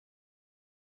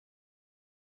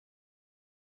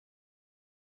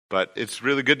But it's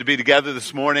really good to be together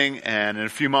this morning and in a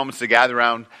few moments to gather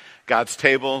around God's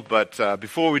table. But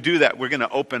before we do that, we're going to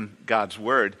open God's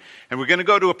Word. And we're going to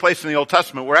go to a place in the Old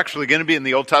Testament. We're actually going to be in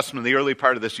the Old Testament the early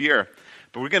part of this year.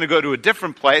 But we're going to go to a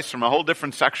different place from a whole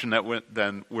different section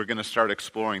than we're going to start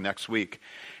exploring next week.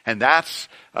 And that's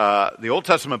the Old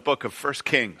Testament book of 1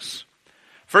 Kings.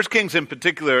 1 Kings in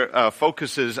particular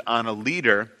focuses on a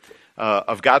leader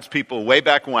of God's people way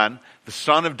back when, the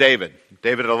son of David.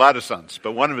 David had a lot of sons,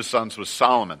 but one of his sons was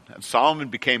Solomon. And Solomon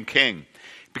became king.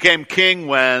 He became king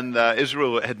when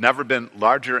Israel had never been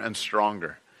larger and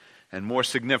stronger and more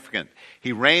significant.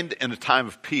 He reigned in a time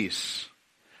of peace.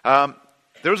 There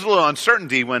was a little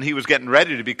uncertainty when he was getting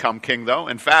ready to become king, though.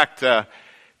 In fact,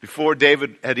 before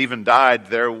David had even died,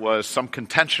 there was some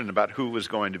contention about who was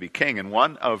going to be king. And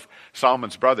one of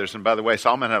Solomon's brothers, and by the way,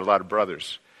 Solomon had a lot of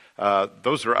brothers.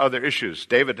 Those were other issues.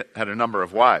 David had a number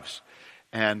of wives,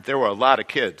 and there were a lot of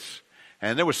kids.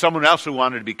 And there was someone else who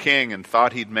wanted to be king and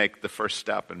thought he'd make the first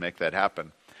step and make that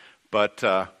happen. But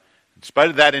in spite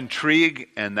of that intrigue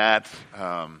and that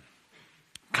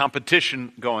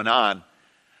competition going on,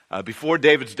 before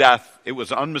David's death, it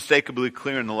was unmistakably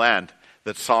clear in the land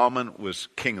that Solomon was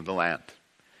king of the land.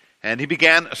 And he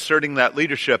began asserting that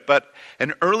leadership. But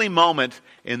an early moment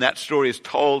in that story is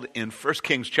told in 1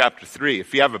 Kings chapter 3.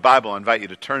 If you have a Bible, I invite you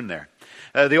to turn there.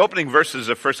 The opening verses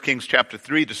of 1 Kings chapter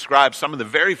 3 describe some of the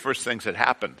very first things that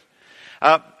happened.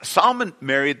 Solomon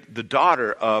married the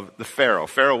daughter of the Pharaoh.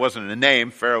 Pharaoh wasn't a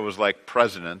name. Pharaoh was like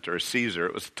president or Caesar.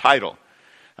 It was a title.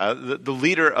 The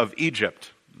leader of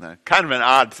Egypt. Kind of an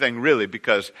odd thing, really,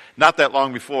 because not that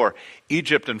long before,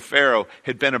 Egypt and Pharaoh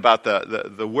had been about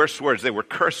the worst words. They were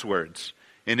curse words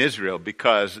in Israel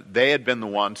because they had been the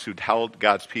ones who'd held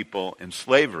God's people in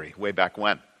slavery way back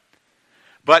when.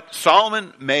 But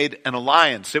Solomon made an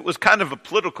alliance. It was kind of a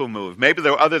political move. Maybe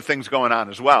there were other things going on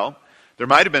as well. There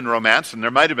might have been romance, and there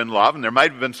might have been love, and there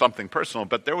might have been something personal,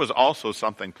 but there was also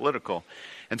something political.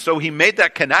 And so he made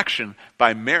that connection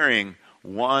by marrying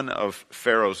one of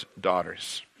Pharaoh's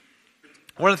daughters.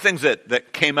 One of the things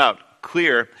that came out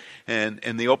clear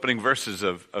in the opening verses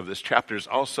of this chapter is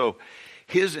also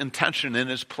his intention and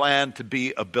his plan to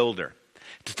be a builder,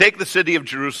 to take the city of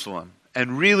Jerusalem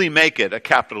and really make it a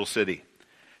capital city,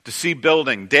 to see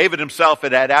building. David himself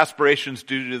had had aspirations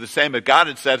to do the same, but God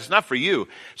had said, it's not for you,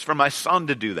 it's for my son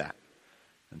to do that.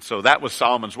 And so that was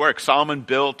Solomon's work. Solomon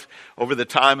built, over the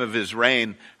time of his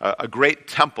reign, a great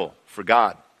temple for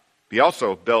God. He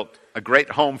also built a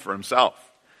great home for himself.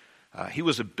 He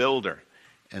was a builder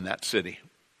in that city.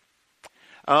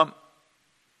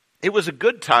 It was a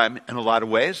good time in a lot of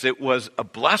ways. It was a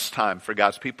blessed time for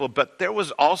God's people, but there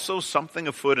was also something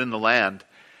afoot in the land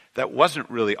that wasn't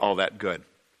really all that good.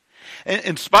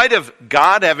 In spite of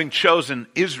God having chosen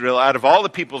Israel out of all the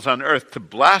peoples on earth to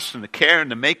bless and to care and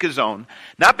to make his own,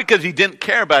 not because he didn't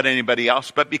care about anybody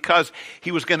else, but because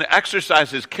he was going to exercise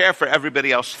his care for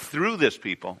everybody else through this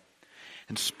people.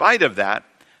 In spite of that,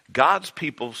 God's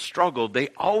people struggled. They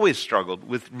always struggled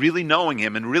with really knowing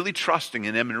him and really trusting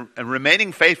in him and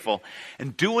remaining faithful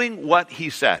and doing what he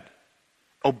said.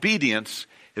 Obedience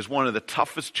is one of the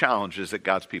toughest challenges that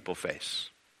God's people face.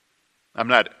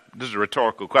 This is a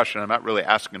rhetorical question. I'm not really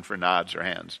asking for nods or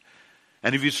hands.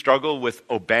 Any of you struggle with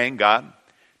obeying God,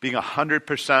 being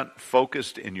 100%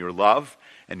 focused in your love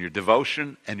and your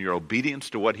devotion and your obedience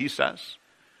to what he says?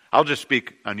 I'll just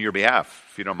speak on your behalf,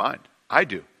 if you don't mind. I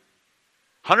do.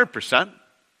 100%.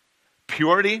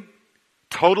 Purity,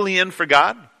 totally in for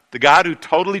God, the God who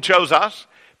totally chose us,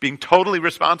 being totally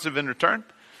responsive in return.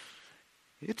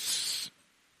 It's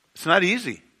not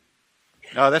easy.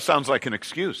 No, that sounds like an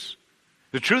excuse.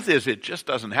 The truth is, it just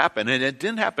doesn't happen, and it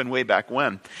didn't happen way back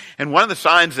when. And one of the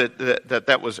signs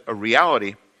that was a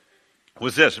reality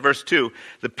was this, verse 2.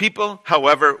 The people,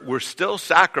 however, were still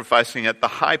sacrificing at the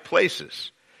high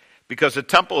places because the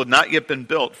temple had not yet been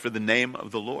built for the name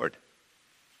of the Lord.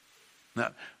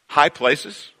 Now, high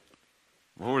places,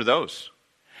 what were those?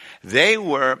 They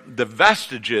were the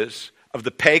vestiges of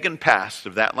the pagan past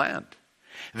of that land.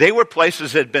 They were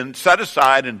places that had been set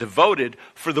aside and devoted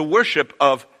for the worship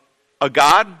of a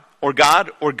god or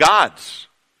gods.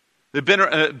 They'd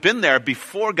been there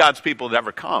before God's people had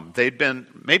ever come. They'd been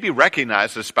maybe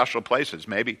recognized as special places,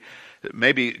 maybe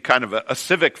kind of a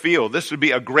civic field. This would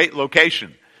be a great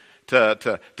location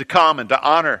to come and to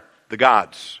honor the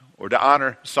gods, or to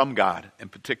honor some god in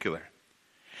particular.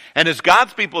 And as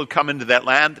God's people had come into that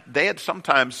land, they had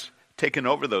sometimes taken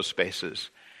over those spaces,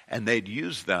 and they'd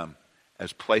used them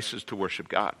as places to worship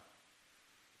God.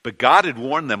 But God had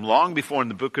warned them long before in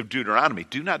the book of Deuteronomy,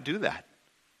 do not do that.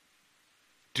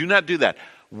 Do not do that.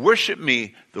 Worship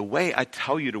me the way I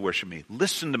tell you to worship me.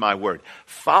 Listen to my word.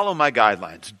 Follow my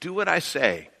guidelines. Do what I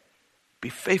say. Be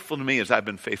faithful to me as I've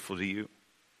been faithful to you.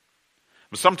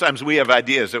 But sometimes we have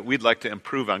ideas that we'd like to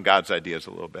improve on God's ideas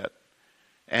a little bit.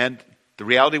 And the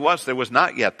reality was there was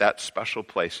not yet that special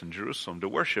place in Jerusalem to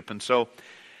worship. And so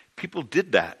people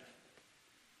did that.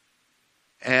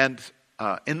 And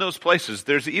in those places,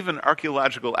 there's even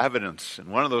archaeological evidence in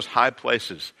one of those high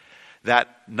places that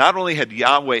not only had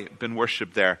Yahweh been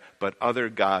worshipped there, but other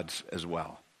gods as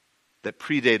well that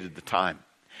predated the time.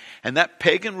 And that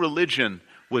pagan religion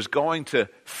was going to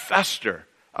fester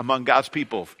among God's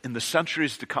people in the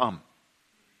centuries to come.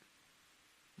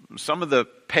 Some of the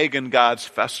pagan gods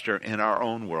fester in our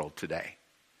own world today.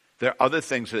 There are other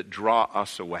things that draw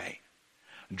us away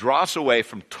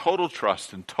from total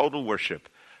trust and total worship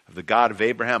of the God of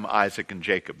Abraham, Isaac, and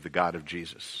Jacob, the God of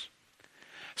Jesus.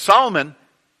 Solomon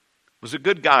was a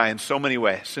good guy in so many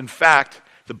ways. In fact,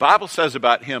 the Bible says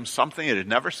about him something it had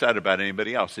never said about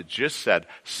anybody else. It just said,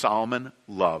 Solomon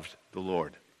loved the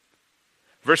Lord.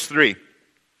 Verse 3,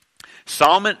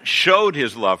 Solomon showed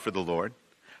his love for the Lord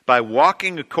by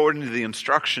walking according to the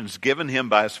instructions given him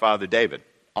by his father David.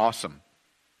 Awesome.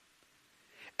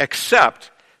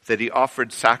 Except that he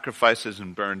offered sacrifices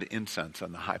and burned incense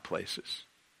on the high places.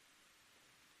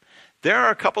 There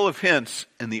are a couple of hints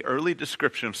in the early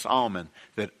description of Solomon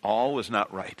that all was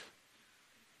not right.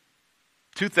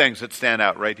 Two things that stand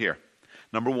out right here.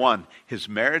 Number one, his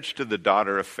marriage to the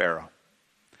daughter of Pharaoh.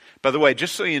 By the way,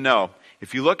 just so you know,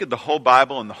 if you look at the whole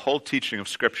Bible and the whole teaching of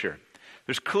Scripture,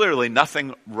 there's clearly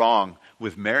nothing wrong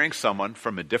with marrying someone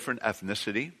from a different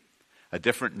ethnicity, a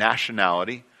different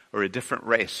nationality, or a different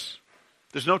race.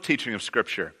 There's no teaching of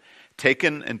Scripture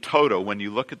taken in toto when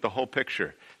you look at the whole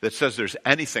picture that says there's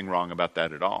anything wrong about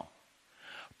that at all.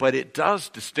 But it does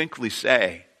distinctly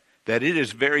say that it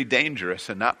is very dangerous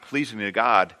and not pleasing to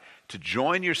God to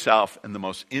join yourself in the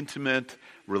most intimate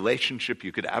relationship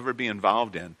you could ever be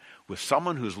involved in with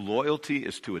someone whose loyalty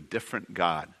is to a different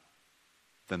God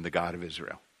than the God of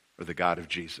Israel or the God of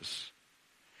Jesus.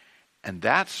 And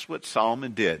that's what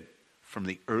Solomon did from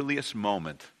the earliest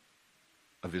moment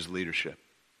of his leadership.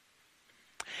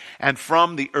 And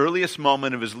from the earliest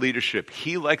moment of his leadership,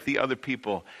 he, like the other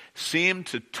people, seemed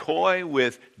to toy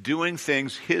with doing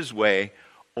things his way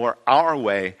or our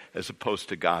way as opposed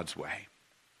to God's way.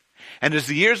 And as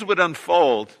the years would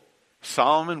unfold,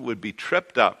 Solomon would be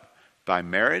tripped up by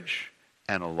marriage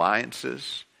and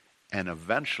alliances and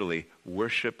eventually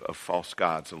worship of false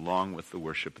gods along with the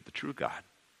worship of the true God.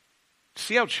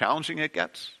 See how challenging it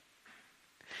gets?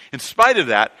 In spite of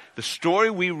that, the story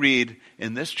we read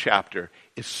in this chapter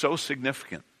is so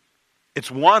significant. It's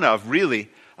one of really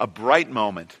a bright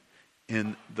moment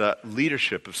in the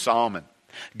leadership of Solomon.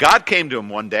 God came to him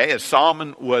one day as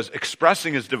Solomon was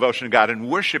expressing his devotion to God and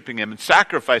worshiping him and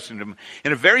sacrificing to him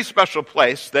in a very special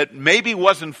place that maybe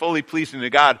wasn't fully pleasing to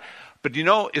God. But you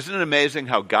know, isn't it amazing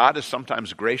how God is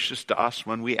sometimes gracious to us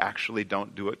when we actually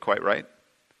don't do it quite right?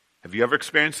 Have you ever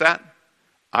experienced that?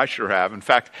 I sure have. In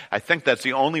fact, I think that's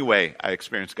the only way I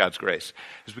experience God's grace.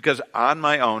 Is because on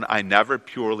my own, I never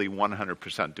purely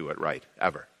 100% do it right,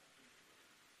 ever.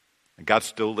 And God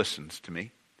still listens to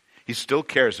me. He still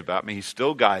cares about me. He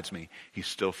still guides me. He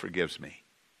still forgives me.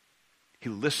 He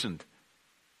listened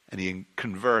and he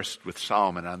conversed with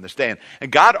Solomon on this day.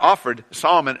 And God offered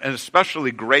Solomon an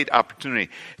especially great opportunity.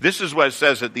 This is what it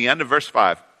says at the end of verse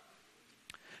 5.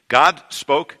 God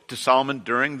spoke to Solomon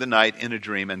during the night in a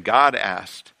dream, and God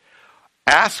asked,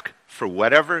 "Ask for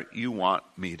whatever you want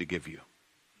me to give you."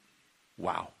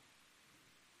 Wow.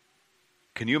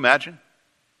 Can you imagine?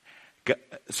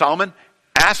 Solomon,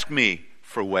 ask me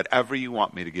for whatever you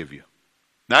want me to give you.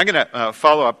 Now I'm going to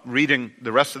follow up reading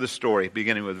the rest of the story,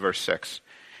 beginning with verse 6.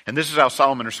 And this is how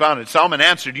Solomon responded. Solomon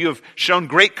answered, "You have shown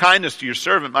great kindness to your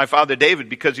servant, my father David,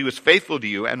 because he was faithful to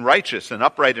you and righteous and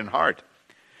upright in heart.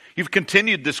 You've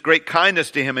continued this great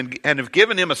kindness to him and have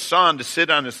given him a son to sit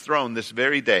on his throne this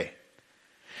very day.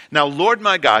 Now, Lord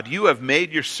my God, you have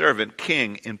made your servant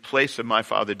king in place of my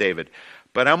father David.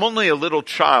 But I'm only a little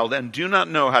child and do not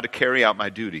know how to carry out my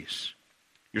duties.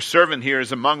 Your servant here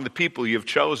is among the people you have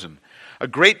chosen, a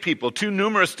great people, too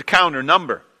numerous to count or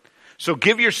number. So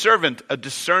give your servant a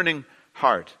discerning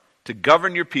heart to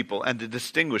govern your people and to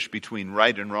distinguish between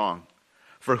right and wrong.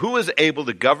 For who is able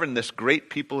to govern this great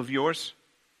people of yours?"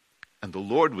 And the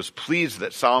Lord was pleased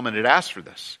that Solomon had asked for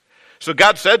this. So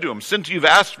God said to him, "Since you've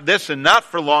asked for this and not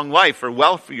for long life or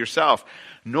wealth for yourself,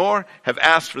 nor have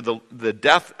asked for the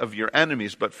death of your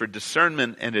enemies, but for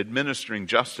discernment and administering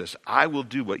justice, I will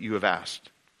do what you have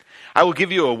asked. I will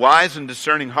give you a wise and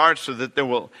discerning heart so that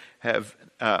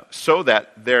so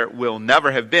that there will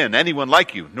never have been anyone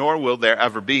like you, nor will there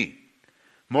ever be.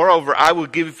 Moreover, I will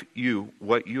give you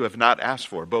what you have not asked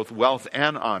for, both wealth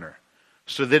and honor,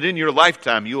 so that in your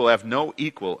lifetime you will have no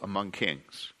equal among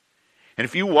kings. And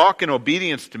if you walk in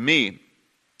obedience to me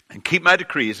and keep my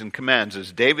decrees and commands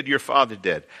as David your father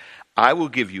did, I will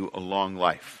give you a long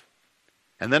life.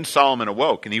 And then Solomon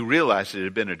awoke, and he realized it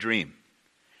had been a dream.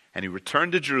 And he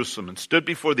returned to Jerusalem and stood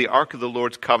before the ark of the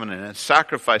Lord's covenant and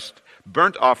sacrificed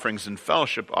burnt offerings and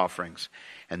fellowship offerings.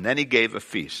 And then he gave a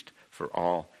feast for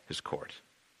all his court.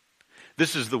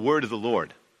 This is the word of the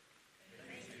Lord.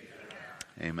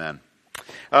 Amen.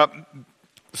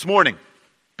 This morning,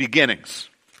 beginnings.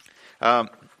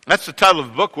 That's the title of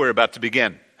the book we're about to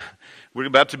begin. We're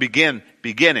about to begin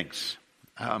beginnings.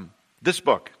 This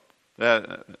book,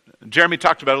 Jeremy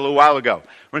talked about it a little while ago.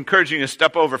 We're encouraging you to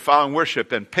step over following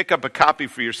worship and pick up a copy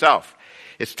for yourself.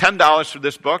 It's $10 for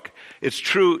this book. It's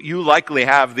true, you likely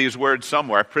have these words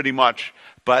somewhere, pretty much,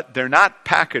 but they're not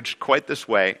packaged quite this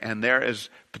way, and there is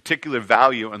particular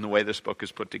value in the way this book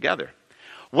is put together.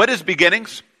 What is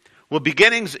Beginnings? Well,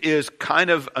 Beginnings is kind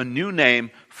of a new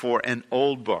name for an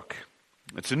old book.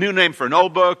 It's a new name for an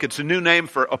old book. It's a new name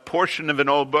for a portion of an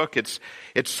old book. It's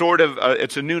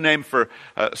a new name for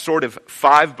sort of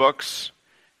 5 books,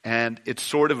 and it's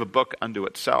sort of a book unto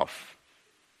itself.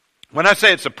 When I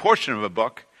say it's a portion of a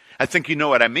book, I think you know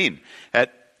what I mean.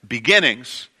 At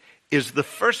Beginnings is the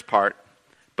first part,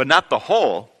 but not the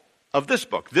whole of this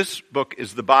book. This book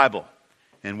is the Bible.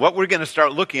 And what we're going to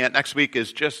start looking at next week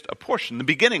is just a portion, the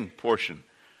beginning portion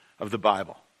of the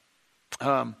Bible.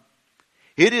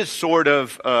 It is sort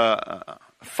of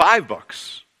 5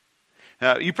 books.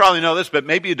 You probably know this, but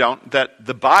maybe you don't, that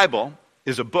the Bible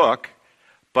is a book,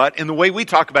 but in the way we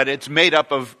talk about it, it's made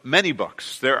up of many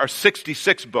books. There are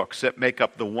 66 books that make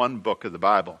up the one book of the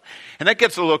Bible. And that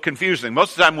gets a little confusing.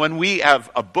 Most of the time when we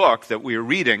have a book that we are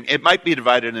reading, it might be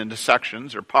divided into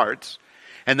sections or parts,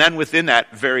 and then within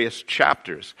that, various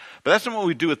chapters. But that's not what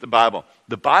we do with the Bible.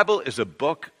 The Bible is a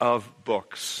book of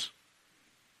books.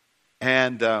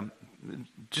 And it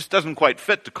just doesn't quite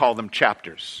fit to call them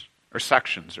chapters or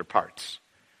sections or parts.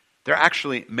 They're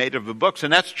actually made up of books,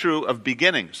 and that's true of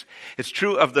Beginnings. It's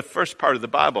true of the first part of the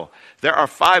Bible. There are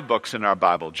 5 books in our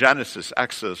Bible: Genesis,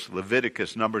 Exodus,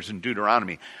 Leviticus, Numbers, and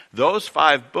Deuteronomy. Those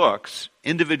 5 books,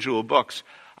 individual books,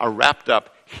 are wrapped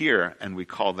up here, and we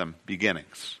call them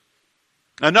Beginnings.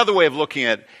 Another way of looking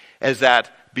at it is that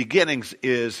Beginnings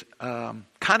is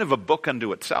kind of a book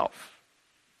unto itself.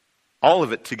 All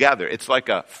of it together. It's like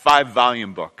a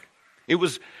 5-volume book. It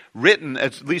was written,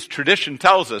 at least tradition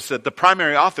tells us, that the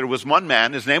primary author was one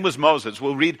man. His name was Moses.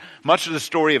 We'll read much of the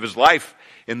story of his life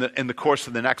in the course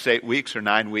of the next 8 weeks or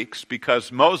 9 weeks,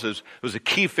 because Moses was a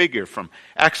key figure from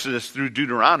Exodus through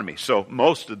Deuteronomy. So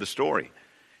most of the story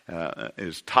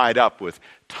is tied up with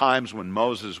times when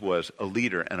Moses was a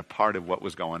leader and a part of what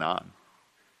was going on.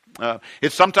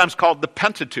 It's sometimes called the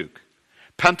Pentateuch.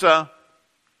 Penta,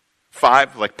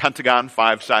 5, like Pentagon,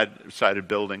 5-sided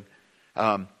building.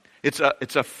 It's a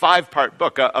 5-part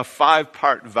book, a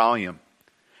 5-part volume.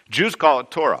 Jews call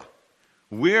it Torah.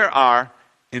 We are,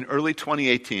 in early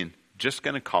 2018, just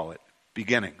going to call it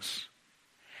Beginnings.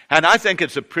 And I think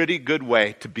it's a pretty good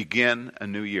way to begin a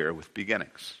new year with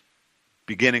Beginnings.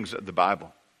 Beginnings of the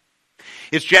Bible.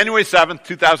 It's January 7th,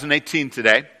 2018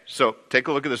 today, so take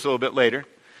a look at this a little bit later.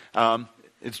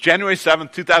 It's January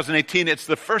 7th, 2018. It's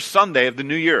the first Sunday of the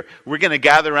new year. We're going to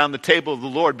gather around the table of the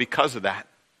Lord because of that.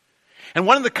 And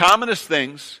one of the commonest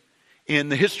things in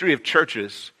the history of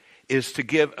churches is to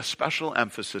give a special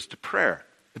emphasis to prayer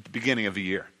at the beginning of the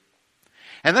year.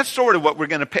 And that's sort of what we're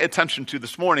going to pay attention to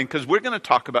this morning, because we're going to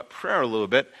talk about prayer a little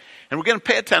bit, and we're going to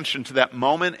pay attention to that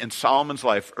moment in Solomon's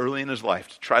life, early in his life,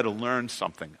 to try to learn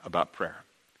something about prayer.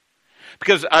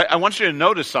 Because I want you to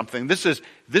notice something. This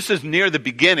is near the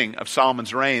beginning of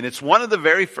Solomon's reign. It's one of the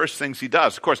very first things he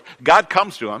does. Of course, God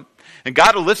comes to him, and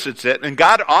God elicits it, and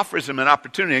God offers him an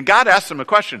opportunity, and God asks him a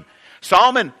question.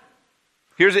 Solomon,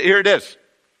 here it is.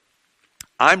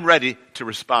 I'm ready to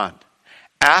respond.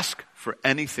 Ask for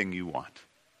anything you want.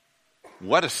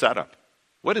 What a setup.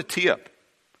 What a tee-up.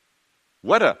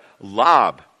 What a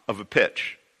lob of a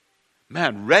pitch.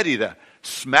 Man, ready to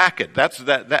smack it.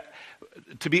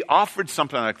 To be offered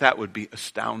something like that would be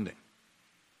astounding.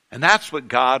 And that's what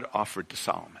God offered to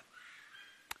Solomon.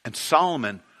 And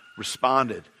Solomon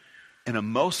responded in a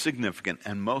most significant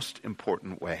and most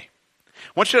important way.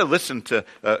 I want you to listen to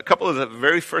a couple of the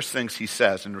very first things he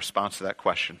says in response to that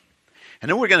question. And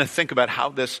then we're going to think about how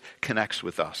this connects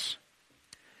with us.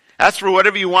 Ask for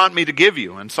whatever you want me to give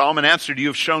you. And Solomon answered, you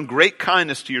have shown great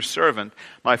kindness to your servant,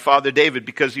 my father David,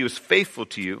 because he was faithful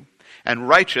to you and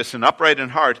righteous and upright in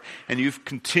heart, and you've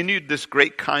continued this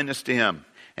great kindness to him,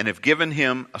 and have given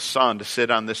him a son to sit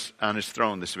on his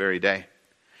throne this very day.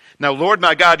 Now, Lord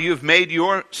my God, you have made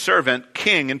your servant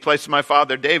king in place of my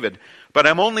father David, but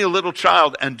I'm only a little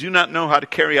child and do not know how to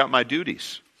carry out my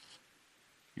duties.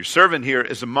 Your servant here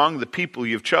is among the people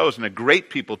you've chosen, a great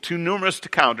people, too numerous to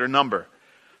count or number.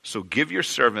 So give your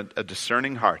servant a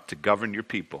discerning heart to govern your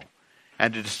people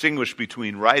and to distinguish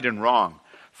between right and wrong.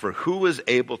 For who is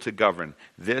able to govern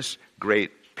this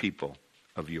great people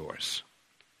of yours?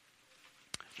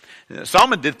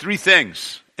 Solomon did three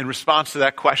things in response to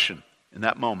that question in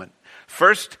that moment.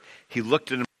 First, he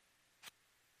looked at him,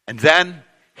 and then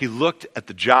he looked at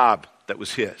the job that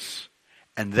was his,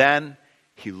 and then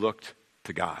he looked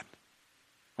to God.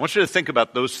 I want you to think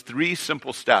about those three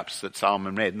simple steps that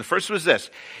Solomon made. And the first was this: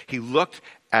 he looked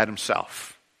at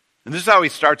himself. And this is how he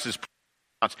starts his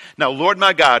response. Now, Lord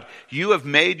my God, you have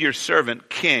made your servant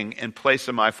king in place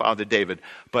of my father David,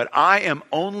 but I am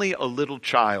only a little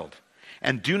child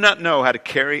and do not know how to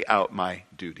carry out my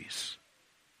duties.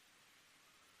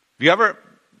 Have you ever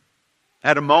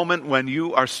had a moment when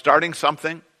you are starting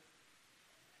something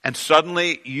and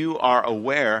suddenly you are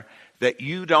aware that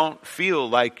you don't feel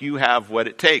like you have what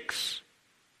it takes?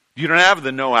 You don't have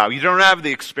the know-how. You don't have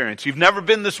the experience. You've never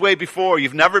been this way before.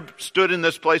 You've never stood in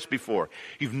this place before.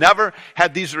 You've never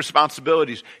had these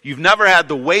responsibilities. You've never had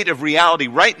the weight of reality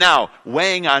right now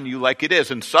weighing on you like it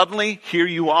is. And suddenly, here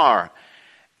you are.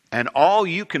 And all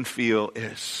you can feel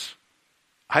is,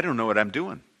 I don't know what I'm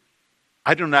doing.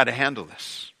 I don't know how to handle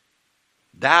this.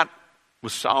 That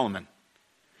was Solomon.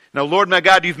 Now, Lord my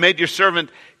God, you've made your servant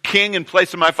king in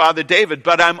place of my father David,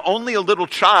 but I'm only a little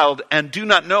child and do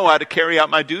not know how to carry out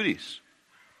my duties.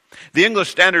 The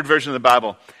English Standard Version of the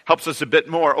Bible helps us a bit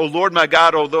more. O Lord my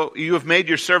God, although you have made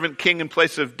your servant king in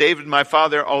place of David my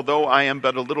father, although I am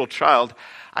but a little child,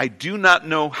 I do not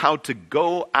know how to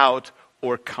go out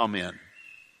or come in.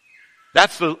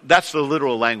 That's the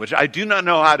literal language. I do not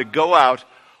know how to go out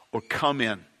or come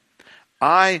in.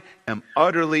 I am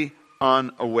utterly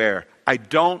unaware. I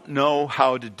don't know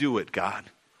how to do it, God.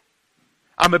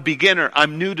 I'm a beginner.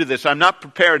 I'm new to this. I'm not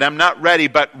prepared. I'm not ready.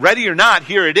 But ready or not,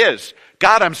 here it is.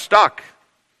 God, I'm stuck.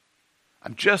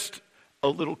 I'm just a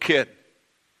little kid.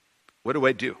 What do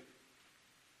I do?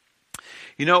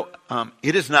 You know,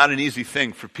 it is not an easy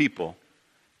thing for people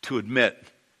to admit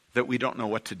that we don't know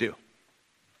what to do.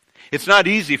 It's not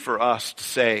easy for us to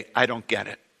say, I don't get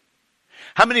it.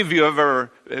 How many of you have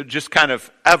ever, just kind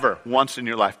of ever, once in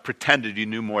your life, pretended you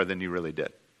knew more than you really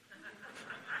did?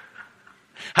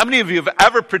 How many of you have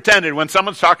ever pretended when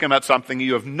someone's talking about something,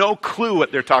 you have no clue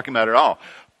what they're talking about at all,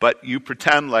 but you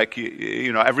pretend like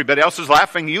you know everybody else is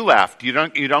laughing, you laughed. You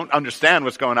don't understand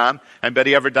what's going on.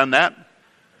 Anybody ever done that?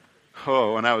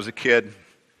 Oh, when I was a kid,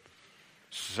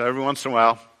 so every once in a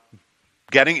while,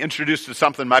 getting introduced to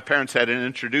something my parents hadn't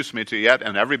introduced me to yet,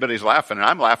 and everybody's laughing, and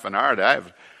I'm laughing hard. I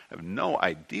have no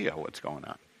idea what's going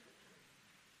on.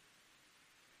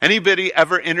 Anybody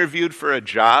ever interviewed for a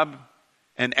job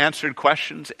and answered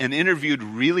questions and interviewed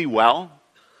really well?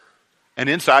 And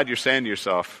inside you're saying to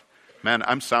yourself, man,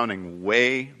 I'm sounding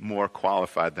way more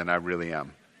qualified than I really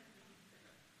am.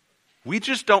 We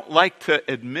just don't like to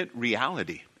admit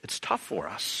reality. It's tough for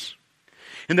us.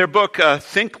 In their book,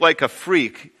 Think Like a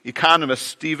Freak, economists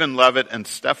Stephen Levitt and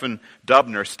Stephen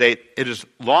Dubner state, it has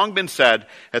long been said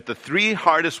that the three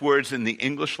hardest words in the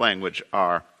English language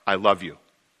are, I love you.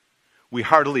 We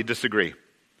heartily disagree.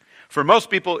 For most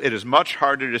people, it is much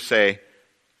harder to say,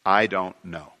 I don't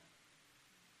know.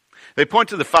 They point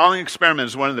to the following experiment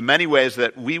as one of the many ways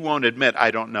that we won't admit,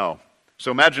 I don't know.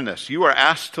 So imagine this. You are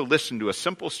asked to listen to a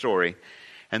simple story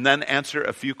and then answer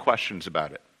a few questions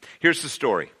about it. Here's the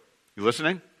story. You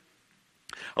listening?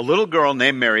 A little girl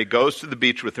named Mary goes to the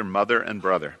beach with her mother and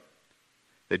brother.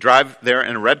 They drive there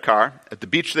in a red car. At the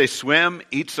beach they swim,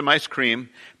 eat some ice cream,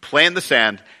 play in the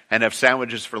sand, and have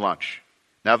sandwiches for lunch.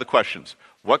 Now the questions.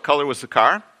 What color was the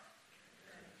car?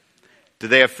 Did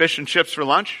they have fish and chips for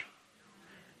lunch?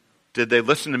 Did they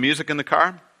listen to music in the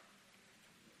car?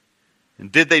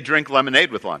 And did they drink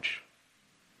lemonade with lunch?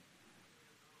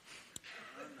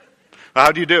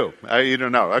 How do you do? You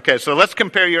don't know. Okay, so let's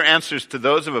compare your answers to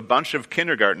those of a bunch of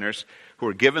kindergartners who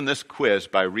were given this quiz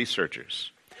by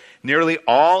researchers. Nearly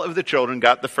all of the children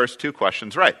got the first two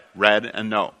questions right, red and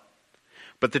no.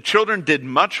 But the children did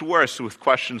much worse with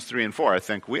questions 3 and 4. I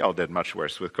think we all did much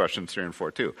worse with questions 3 and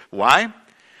 4 too. Why?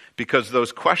 Because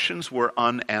those questions were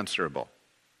unanswerable.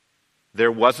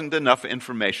 There wasn't enough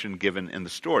information given in the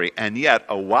story. And yet,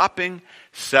 a whopping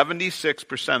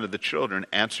 76% of the children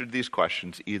answered these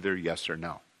questions either yes or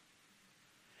no.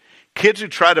 Kids who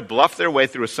try to bluff their way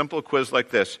through a simple quiz like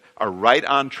this are right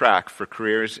on track for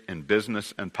careers in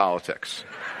business and politics.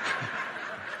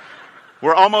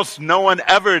 Where almost no one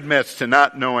ever admits to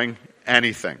not knowing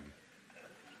anything.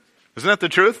 Isn't that the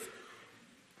truth?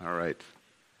 All right.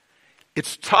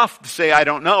 It's tough to say, I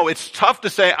don't know. It's tough to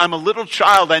say, I'm a little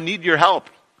child, I need your help.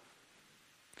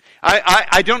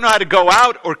 I don't know how to go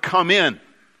out or come in.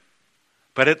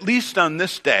 But at least on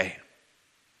this day,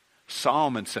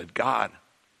 Solomon said, God,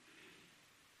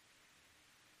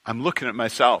 I'm looking at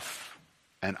myself,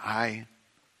 and I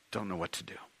don't know what to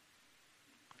do.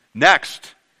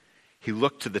 Next, he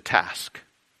looked to the task.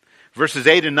 Verses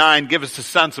 8 and 9 give us a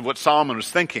sense of what Solomon was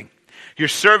thinking. Your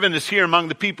servant is here among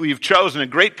the people you've chosen, a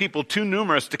great people too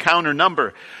numerous to count or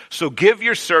number. So give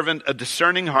your servant a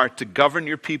discerning heart to govern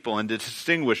your people and to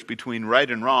distinguish between right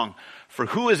and wrong. For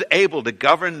who is able to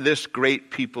govern this great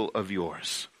people of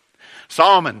yours?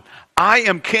 Solomon, I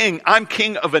am king. I'm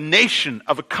king of a nation,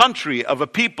 of a country, of a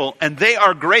people, and they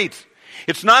are great.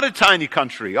 It's not a tiny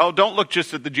country. Oh, don't look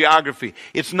just at the geography.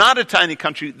 It's not a tiny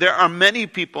country. There are many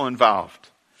people involved.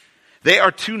 They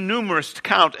are too numerous to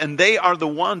count, and they are the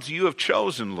ones you have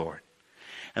chosen, Lord.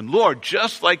 And Lord,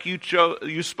 just like you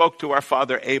spoke to our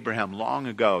father Abraham long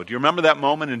ago. Do you remember that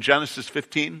moment in Genesis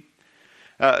 15?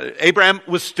 Abraham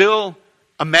was still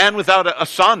a man without a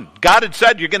son. God had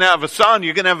said, you're going to have a son,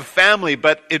 you're going to have a family,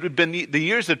 but it had been the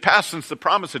years had passed since the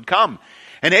promise had come.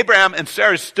 And Abraham and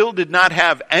Sarah still did not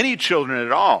have any children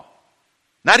at all.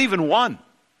 Not even one.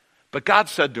 But God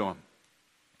said to him,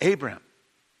 Abraham,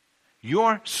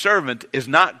 your servant is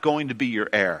not going to be your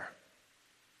heir.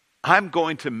 I'm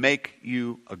going to make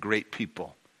you a great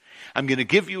people. I'm going to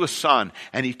give you a son.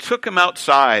 And he took him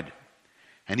outside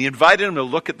and he invited him to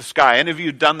look at the sky. Any of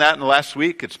you done that in the last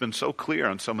week? It's been so clear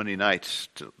on so many nights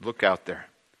to look out there.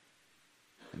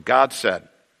 And God said,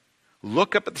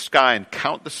 look up at the sky and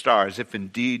count the stars if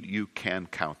indeed you can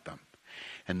count them.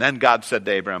 And then God said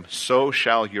to Abraham, so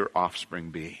shall your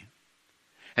offspring be.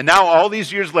 And now all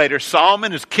these years later,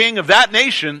 Solomon is king of that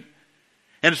nation.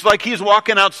 And it's like he's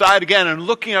walking outside again and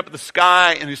looking up at the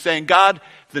sky and he's saying, God,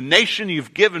 the nation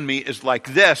you've given me is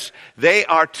like this. They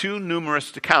are too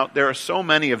numerous to count. There are so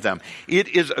many of them. It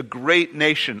is a great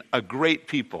nation, a great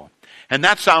people. And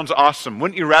that sounds awesome.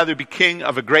 Wouldn't you rather be king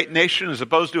of a great nation as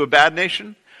opposed to a bad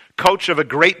nation? Coach of a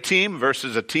great team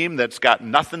versus a team that's got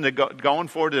nothing to going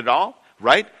for it at all,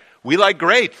 right? We like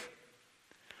great.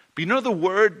 But you know the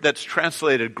word that's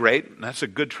translated great, and that's a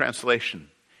good translation,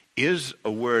 is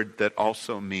a word that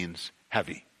also means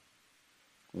heavy,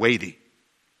 weighty.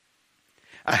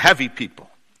 A heavy people,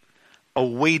 a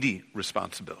weighty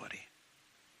responsibility.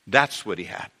 That's what he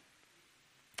had.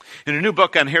 In a new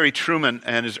book on Harry Truman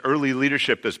and his early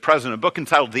leadership as president, a book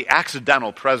entitled The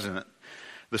Accidental President,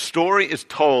 the story is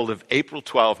told of April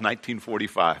 12,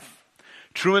 1945.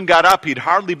 Truman got up. He'd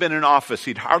hardly been in office.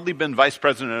 He'd hardly been vice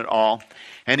president at all.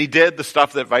 And he did the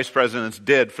stuff that vice presidents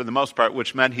did for the most part,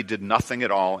 which meant he did nothing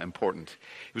at all important.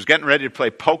 He was getting ready to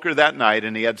play poker that night,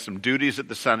 and he had some duties at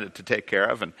the Senate to take care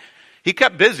of. And he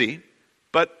kept busy,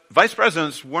 but vice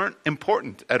presidents weren't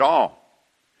important at all.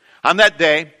 On that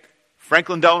day,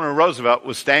 Franklin Delano Roosevelt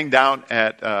was staying down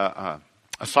at a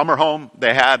summer home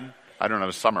they had. I don't know,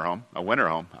 a summer home, a winter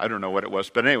home. I don't know what it was.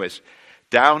 But anyways,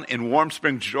 down in Warm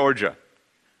Springs, Georgia,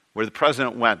 where the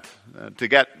president went to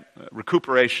get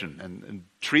recuperation and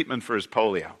treatment for his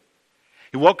polio.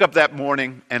 He woke up that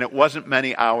morning, and it wasn't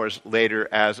many hours later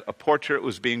as a portrait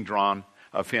was being drawn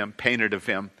of him, painted of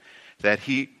him, that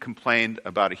he complained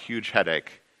about a huge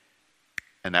headache,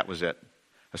 and that was it.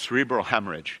 A cerebral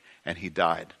hemorrhage, and he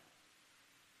died.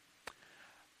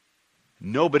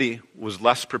 Nobody was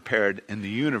less prepared in the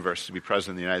universe to be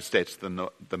president of the United States than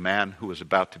the man who was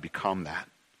about to become that.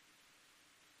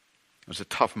 It was a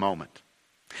tough moment.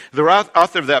 The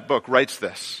author of that book writes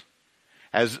this.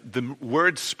 As the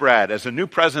word spread, as a new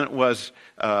president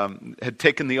had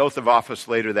taken the oath of office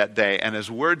later that day, and as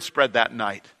word spread that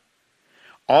night,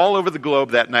 all over the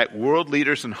globe that night, world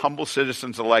leaders and humble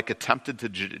citizens alike attempted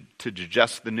to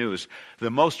digest the news. The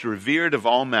most revered of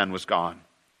all men was gone.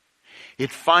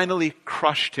 It finally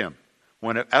crushed him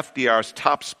when FDR's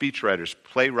top speechwriters,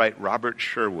 playwright Robert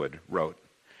Sherwood, wrote,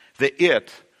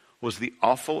 "It was the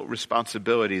awful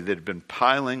responsibility that had been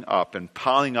piling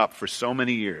up for so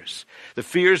many years. The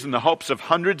fears and the hopes of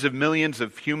hundreds of millions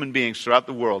of human beings throughout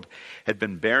the world had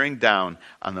been bearing down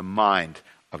on the mind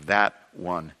of that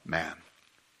one man."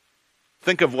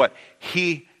 Think of what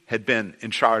he had been in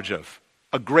charge of.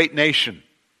 A great nation,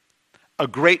 a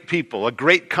great people, a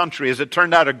great country, as it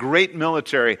turned out, a great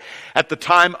military at the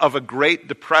time of a great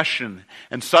depression,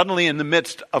 and suddenly in the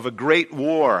midst of a great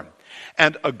war,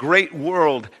 and a great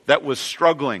world that was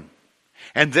struggling.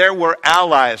 And there were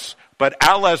allies, but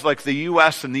allies like the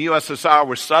U.S. and the USSR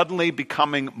were suddenly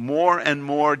becoming more and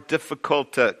more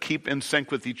difficult to keep in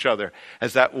sync with each other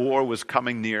as that war was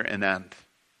coming near an end.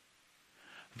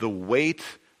 The weight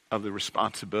of the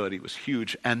responsibility was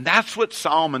huge, and that's what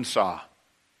Solomon saw.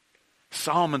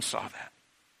 Solomon saw that.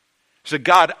 He said,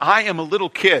 God, I am a little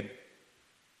kid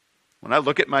when I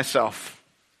look at myself.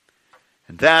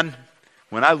 And then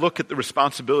when I look at the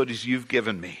responsibilities you've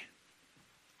given me,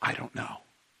 I don't know.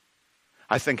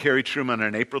 I think Harry Truman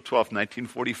on April 12,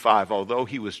 1945, although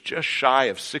he was just shy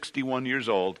of 61 years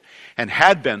old and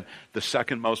had been the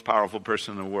second most powerful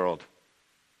person in the world,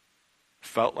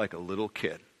 felt like a little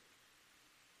kid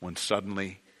when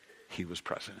suddenly he was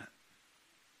president.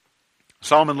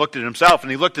 Solomon looked at himself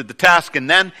and he looked at the task, and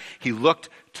then he looked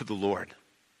to the Lord.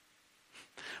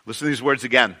 Listen to these words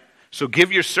again. So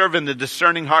give your servant a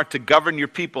discerning heart to govern your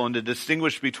people and to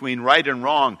distinguish between right and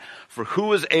wrong. For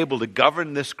who is able to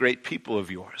govern this great people of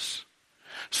yours?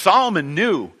 Solomon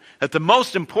knew that the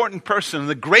most important person and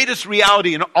the greatest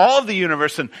reality in all of the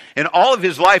universe and in all of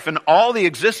his life and all the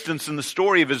existence and the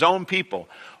story of his own people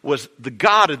was the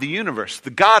God of the universe, the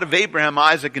God of Abraham,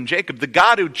 Isaac, and Jacob, the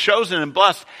God who'd chosen and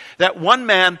blessed that one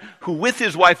man who with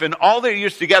his wife in all their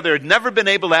years together had never been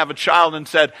able to have a child and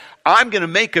said, I'm going to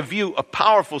make of you a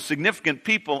powerful, significant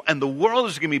people, and the world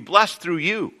is going to be blessed through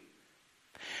you.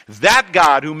 That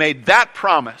God who made that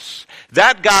promise,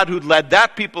 that God who'd led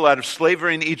that people out of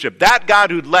slavery in Egypt, that God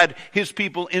who'd led his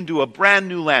people into a brand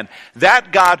new land,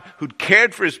 that God who'd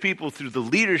cared for his people through the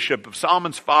leadership of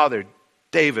Solomon's father,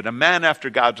 David, a man after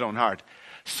God's own heart.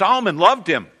 Solomon loved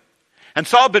him. And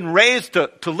Saul had been raised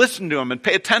to listen to him and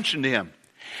pay attention to him.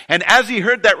 And as he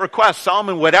heard that request,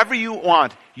 Solomon, whatever you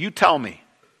want, you tell me.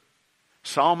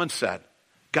 Solomon said,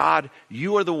 God,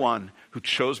 you are the one who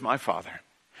chose my father.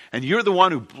 And you're the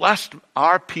one who blessed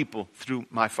our people through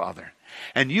my father.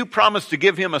 And you promised to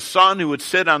give him a son who would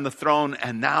sit on the throne,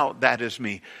 and now that is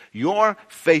me. Your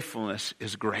faithfulness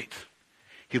is great.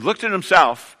 He looked at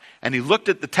himself, and he looked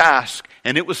at the task,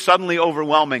 and it was suddenly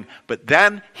overwhelming. But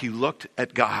then he looked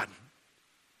at God,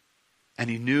 and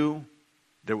he knew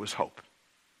there was hope.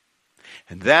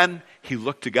 And then he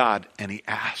looked to God, and he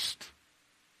asked,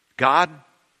 God,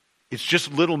 it's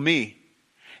just little me.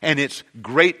 And it's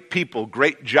great people,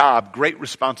 great job, great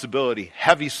responsibility,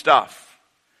 heavy stuff.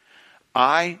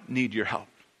 I need your help.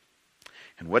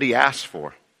 And what he asked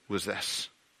for was this.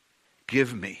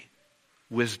 Give me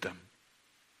wisdom.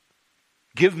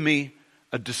 Give me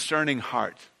a discerning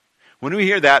heart. When we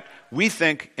hear that, we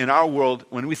think in our world,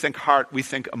 when we think heart, we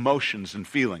think emotions and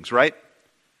feelings, right?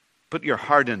 Put your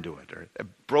heart into it, or a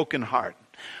broken heart.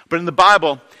 But in the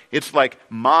Bible, it's like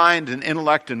mind and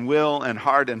intellect and will and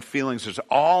heart and feelings. It's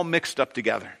all mixed up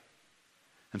together.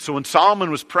 And so when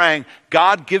Solomon was praying,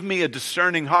 God, give me a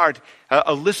discerning heart,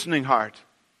 a listening heart.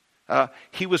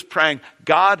 He was praying,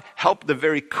 God, help the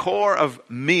very core of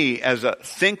me as a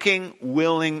thinking,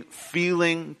 willing,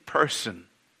 feeling person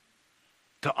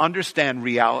to understand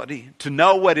reality, to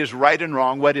know what is right and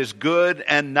wrong, what is good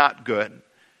and not good,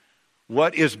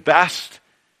 what is best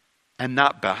and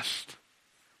not best.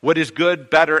 What is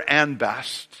good, better, and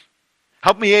best.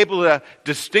 Help me able to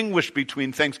distinguish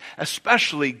between things.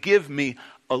 Especially give me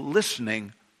a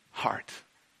listening heart.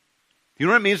 You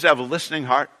know what it means to have a listening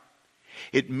heart?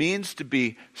 It means to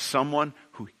be someone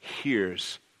who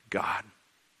hears God.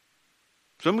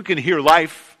 Someone can hear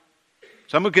life.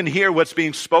 Someone can hear what's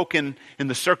being spoken in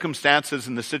the circumstances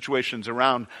and the situations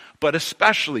around. But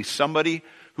especially somebody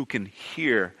who can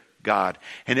hear God.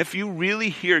 And if you really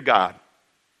hear God,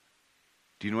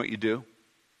 do you know what you do?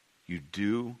 You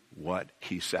do what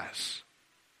he says.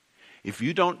 If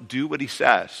you don't do what he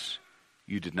says,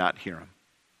 you did not hear him.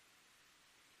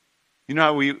 You know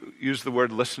how we use the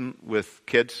word listen with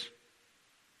kids?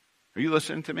 Are you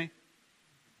listening to me?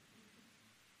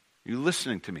 Are you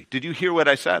listening to me? Did you hear what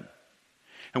I said?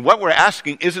 And what we're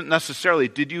asking isn't necessarily,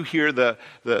 did you hear the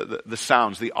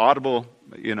sounds, the audible,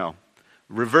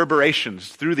 reverberations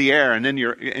through the air and in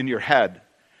your head?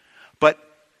 But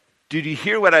did you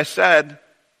hear what I said?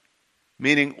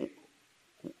 Meaning,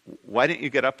 why didn't you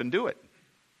get up and do it?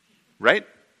 Right?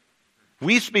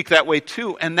 We speak that way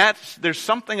too, and there's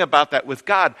something about that with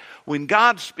God. When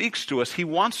God speaks to us, he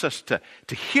wants us to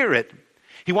hear it.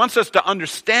 He wants us to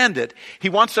understand it. He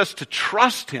wants us to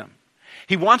trust him.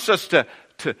 He wants us to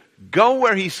go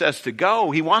where he says to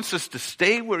go. He wants us to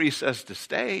stay where he says to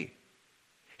stay.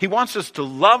 He wants us to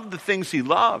love the things he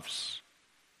loves.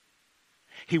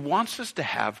 He wants us to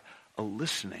have a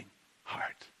listening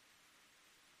heart.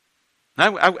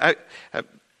 Now,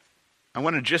 I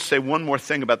want to just say one more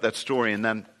thing about that story and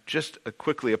then just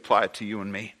quickly apply it to you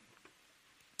and me.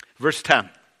 Verse 10,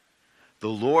 the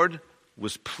Lord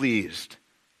was pleased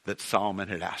that Solomon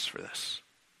had asked for this.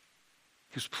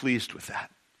 He was pleased with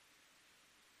that.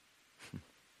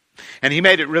 And he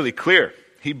made it really clear.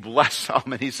 He blessed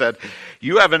Solomon. He said,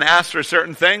 you haven't asked for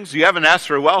certain things. You haven't asked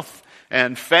for wealth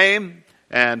and fame,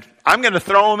 and I'm going to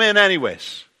throw them in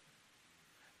anyways.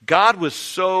 God was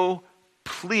so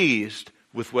pleased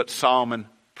with what Solomon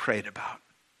prayed about.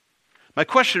 My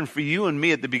question for you and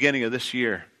me at the beginning of this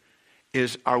year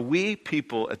is, are we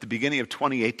people at the beginning of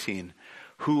 2018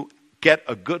 who get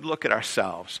a good look at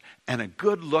ourselves and a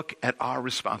good look at our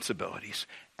responsibilities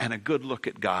and a good look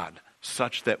at God,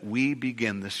 such that we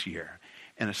begin this year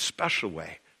in a special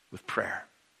way with prayer,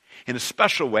 in a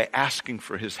special way asking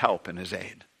for his help and his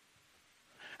aid?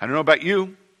 I don't know about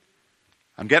you.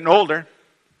 I'm getting older.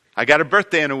 I got a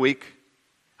birthday in a week.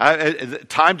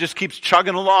 Time just keeps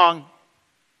chugging along.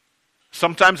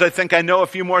 Sometimes I think I know a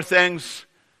few more things.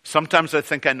 Sometimes I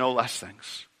think I know less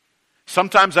things.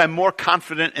 Sometimes I'm more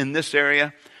confident in this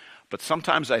area, but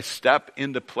sometimes I step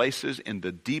into places,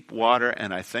 into deep water,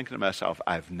 and I think to myself,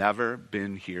 I've never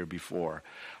been here before.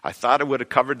 I thought I would have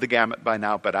covered the gamut by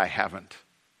now, but I haven't.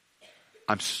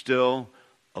 I'm still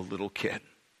a little kid.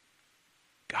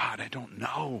 God, I don't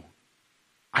know.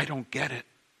 I don't get it.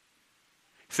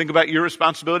 Think about your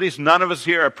responsibilities. None of us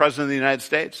here are president of the United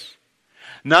States.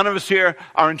 None of us here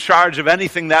are in charge of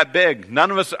anything that big.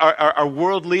 None of us are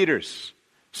world leaders.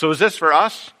 So is this for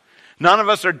us? None of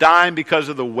us are dying because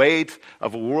of the weight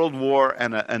of a world war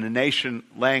and a nation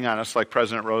laying on us like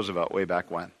President Roosevelt way back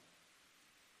when.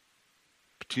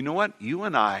 But do you know what? You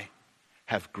and I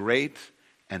have great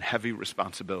and heavy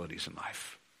responsibilities in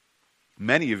life.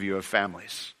 Many of you have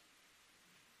families.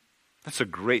 That's a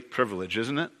great privilege,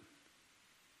 isn't it?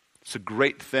 It's a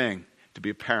great thing to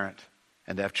be a parent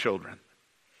and to have children.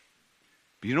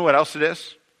 But you know what else it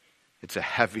is? It's a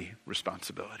heavy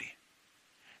responsibility.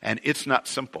 And it's not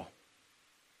simple.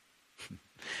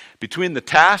 Between the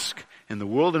task and the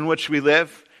world in which we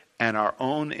live and our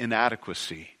own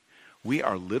inadequacy, we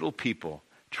are little people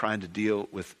trying to deal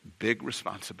with big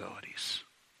responsibilities.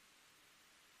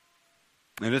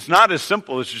 And it's not as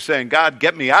simple as just saying, God,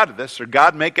 get me out of this, or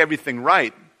God, make everything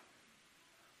right.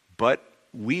 But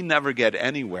we never get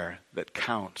anywhere that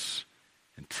counts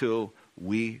until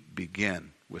we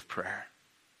begin with prayer.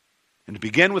 And to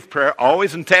begin with prayer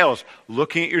always entails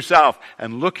looking at yourself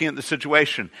and looking at the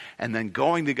situation and then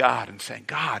going to God and saying,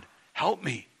 God, help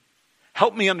me.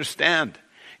 Help me understand.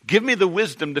 Give me the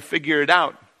wisdom to figure it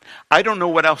out. I don't know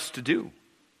what else to do.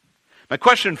 My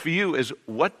question for you is,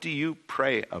 what do you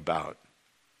pray about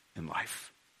in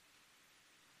life?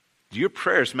 Do your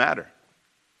prayers matter?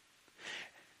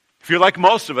 If you're like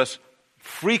most of us,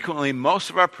 frequently most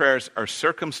of our prayers are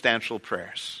circumstantial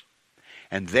prayers.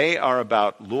 And they are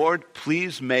about, Lord,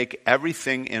 please make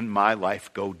everything in my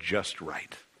life go just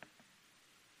right.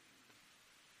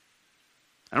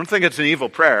 I don't think it's an evil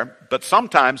prayer, but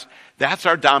sometimes that's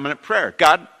our dominant prayer.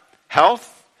 God,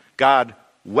 health. God,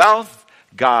 wealth.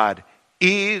 God,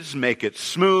 ease. Make it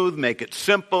smooth. Make it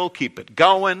simple. Keep it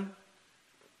going.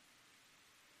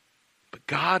 But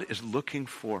God is looking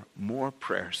for more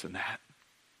prayers than that.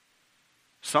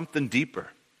 Something deeper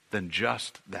than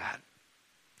just that.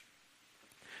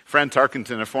 Fran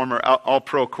Tarkenton, a former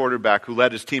All-Pro quarterback who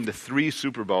led his team to 3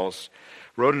 Super Bowls,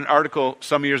 wrote an article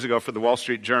some years ago for the Wall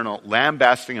Street Journal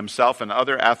lambasting himself and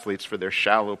other athletes for their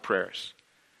shallow prayers.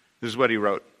 This is what he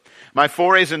wrote. My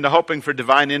forays into hoping for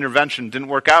divine intervention didn't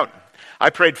work out. I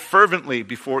prayed fervently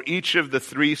before each of the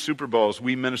 3 Super Bowls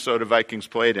we Minnesota Vikings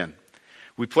played in.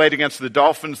 We played against the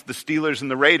Dolphins, the Steelers, and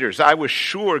the Raiders. I was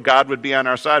sure God would be on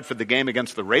our side for the game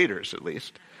against the Raiders, at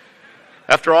least.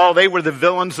 After all, they were the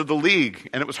villains of the league,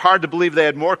 and it was hard to believe they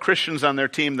had more Christians on their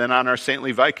team than on our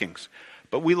saintly Vikings.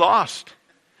 But we lost.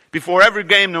 Before every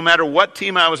game, no matter what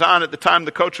team I was on at the time,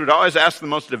 the coach would always ask the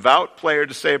most devout player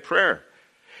to say a prayer.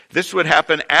 This would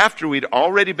happen after we'd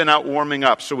already been out warming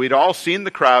up, so we'd all seen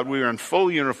the crowd. We were in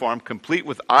full uniform, complete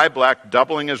with eye black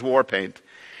doubling as war paint,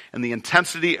 and the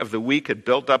intensity of the week had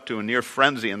built up to a near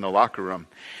frenzy in the locker room.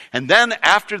 And then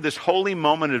after this holy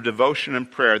moment of devotion and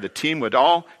prayer, the team would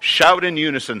all shout in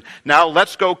unison, now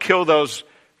let's go kill those.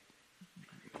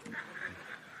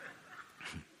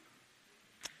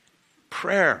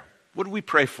 Prayer. What do we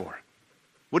pray for?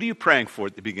 What are you praying for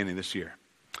at the beginning of this year?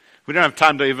 We don't have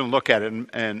time to even look at it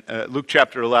in Luke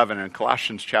chapter 11 and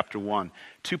Colossians chapter 1.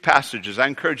 2 passages. I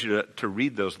encourage you to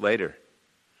read those later.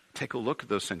 Take a look at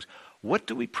those things. What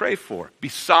do we pray for?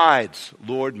 Besides,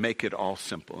 Lord, make it all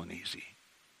simple and easy.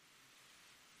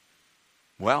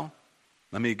 Well,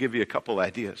 let me give you a couple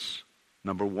ideas.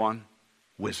 Number 1,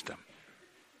 wisdom.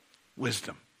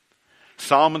 Wisdom.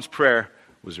 Solomon's prayer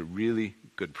was a really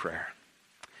good prayer.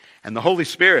 And the Holy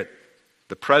Spirit,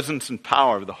 the presence and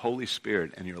power of the Holy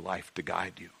Spirit in your life to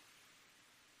guide you.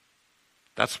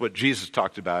 That's what Jesus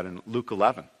talked about in Luke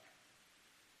 11.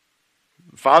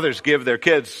 Fathers give their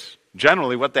kids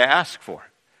generally what they ask for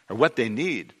or what they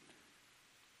need.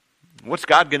 What's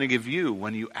God going to give you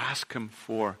when you ask him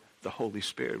for the Holy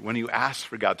Spirit? When you ask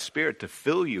for God's Spirit to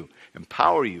fill you,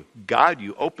 empower you, guide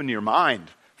you, open your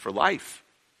mind for life?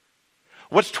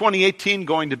 What's 2018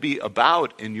 going to be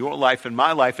about in your life, in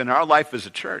my life, in our life as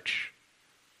a church?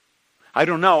 I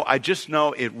don't know. I just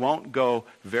know it won't go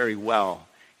very well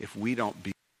if we don't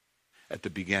be at the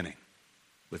beginning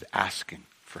with asking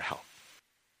for help.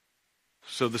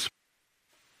 So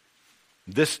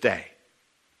this day,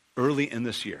 early in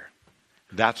this year,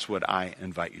 that's what I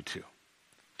invite you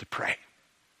to pray.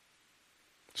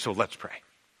 So let's pray.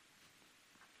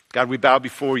 God, we bow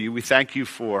before you. We thank you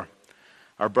for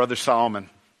our brother Solomon,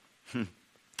 a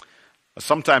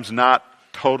sometimes not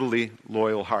totally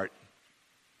loyal heart,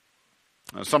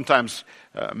 sometimes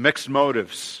mixed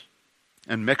motives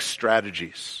and mixed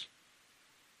strategies.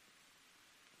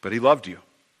 But he loved you,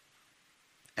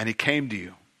 and he came to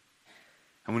you.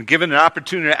 And when given an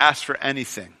opportunity to ask for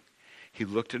anything, he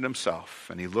looked at himself,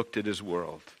 and he looked at his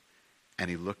world, and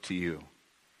he looked to you,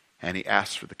 and he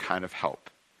asked for the kind of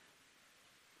help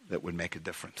that would make a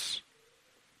difference.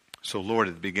 So, Lord,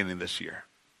 at the beginning of this year,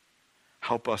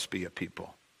 help us be a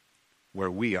people where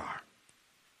we are,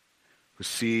 who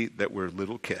see that we're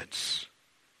little kids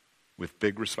with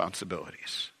big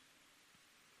responsibilities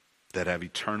that have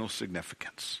eternal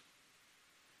significance,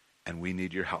 and we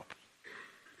need your help.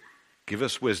 Give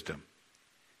us wisdom.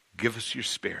 Give us your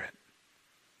Spirit.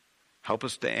 Help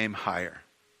us to aim higher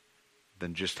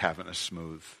than just having a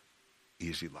smooth,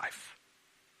 easy life.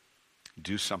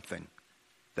 Do something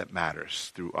that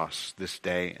matters through us this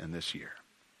day and this year.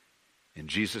 In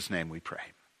Jesus' name we pray.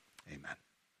 Amen.